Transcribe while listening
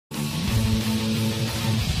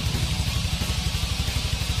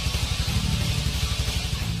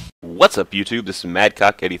What's up YouTube, this is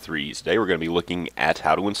Madcock83. Today we're going to be looking at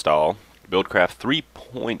how to install Buildcraft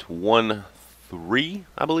 3.13,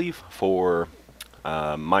 I believe, for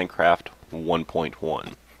Minecraft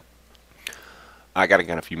 1.1. I got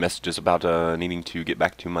a few messages about needing to get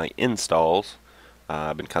back to my installs.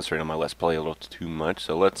 I've been concentrating on my Let's Play a little too much,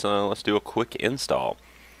 so let's do a quick install.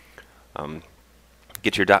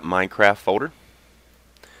 Get your .minecraft folder.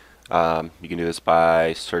 You can do this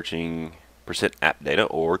by searching %app data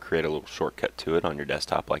or create a little shortcut to it on your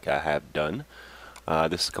desktop like I have done.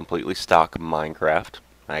 This is completely stock Minecraft.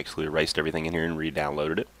 I actually erased everything in here and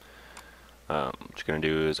re-downloaded it. What you're going to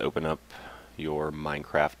do is open up your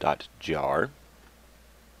minecraft.jar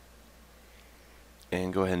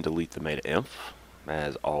and go ahead and delete the meta-inf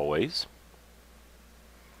as always.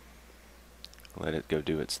 Let it go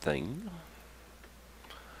do its thing.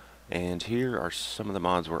 And here are some of the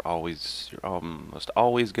mods you're almost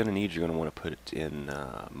always going to need. You're going to want to put it in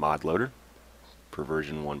mod loader for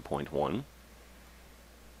version 1.1.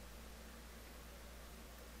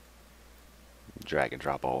 Drag and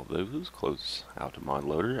drop all of those. Close out to mod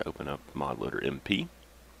loader. Open up mod loader MP.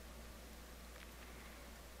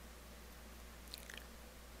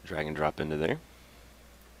 Drag and drop into there.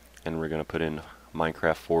 And we're going to put in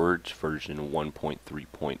Minecraft Forge version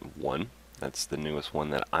 1.3.1. That's the newest one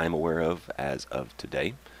that I'm aware of as of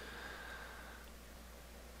today.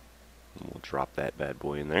 We'll drop that bad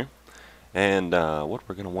boy in there. And what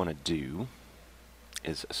we're going to want to do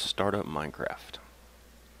is start up Minecraft.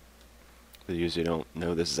 For those who don't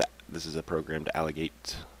know, this is a program to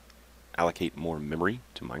allocate more memory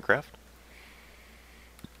to Minecraft.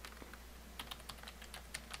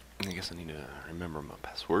 I guess I need to remember my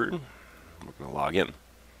password. We're going to log in.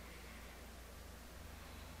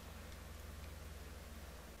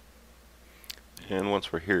 And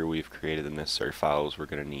once we're here, we've created the necessary files we're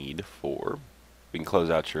going to need for... We can close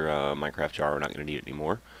out your Minecraft jar, we're not going to need it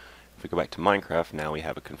anymore. If we go back to Minecraft, now we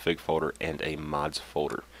have a config folder and a mods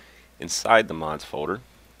folder. Inside the mods folder,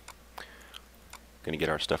 we're going to get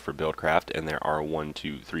our stuff for Buildcraft, and there are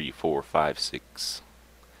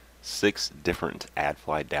 6 different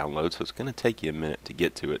AdFly downloads, so it's going to take you a minute to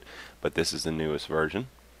get to it, but this is the newest version.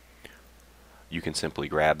 You can simply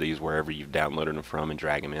grab these wherever you've downloaded them from and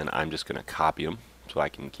drag them in. I'm just going to copy them so I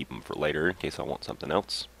can keep them for later in case I want something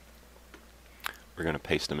else. We're going to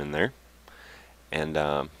paste them in there.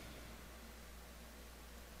 And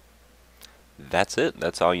that's it.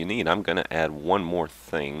 That's all you need. I'm going to add one more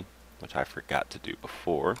thing, which I forgot to do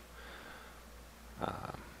before.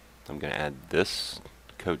 I'm going to add this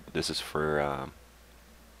code. This is for,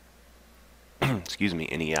 excuse me,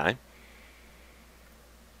 NEI.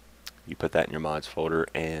 You put that in your mods folder,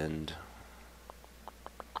 and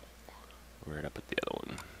where did I put the other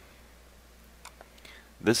one?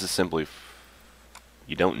 This is simply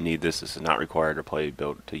you don't need this. This is not required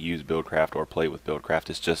to use Buildcraft or play with Buildcraft.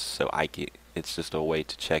 It's just so it's just a way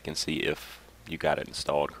to check and see if you got it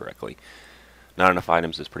installed correctly. Not enough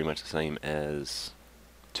items is pretty much the same as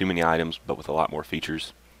too many items, but with a lot more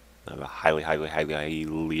features. I highly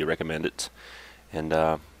recommend it.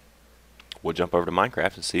 And we'll jump over to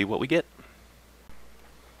Minecraft and see what we get.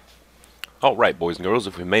 Alright, boys and girls,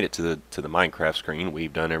 if we made it to the Minecraft screen,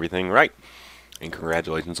 we've done everything right. And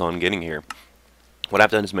congratulations on getting here. What I've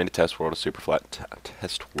done is made a test world, a super flat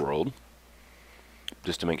test world,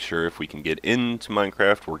 just to make sure if we can get into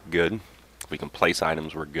Minecraft, we're good. If we can place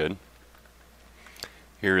items, we're good.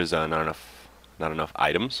 Here is not enough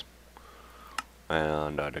items.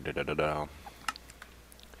 And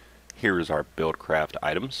here is our Buildcraft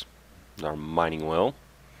items. Our mining well,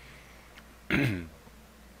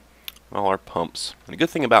 all our pumps. And the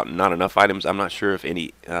good thing about not enough items, I'm not sure if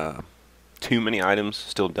any too many items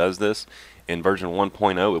still does this. In version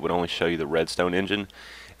 1.0, it would only show you the redstone engine,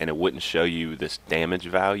 and it wouldn't show you this damage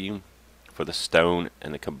value for the stone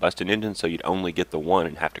and the combustion engine, so you'd only get the one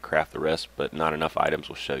and have to craft the rest, but not enough items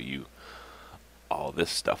will show you all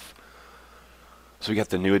this stuff. So we got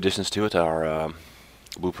the new additions to it, our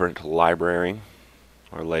blueprint library,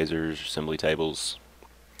 our lasers, assembly tables,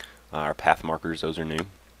 our path markers, those are new.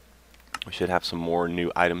 We should have some more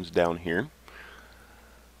new items down here.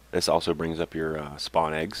 This also brings up your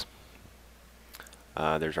spawn eggs.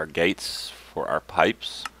 There's our gates for our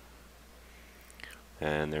pipes.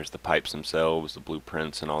 And there's the pipes themselves, the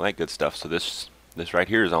blueprints, and all that good stuff. So this right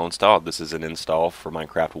here is all installed. This is an install for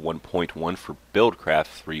Minecraft 1.1 for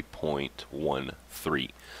Buildcraft 3.13.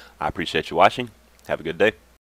 I appreciate you watching. Have a good day.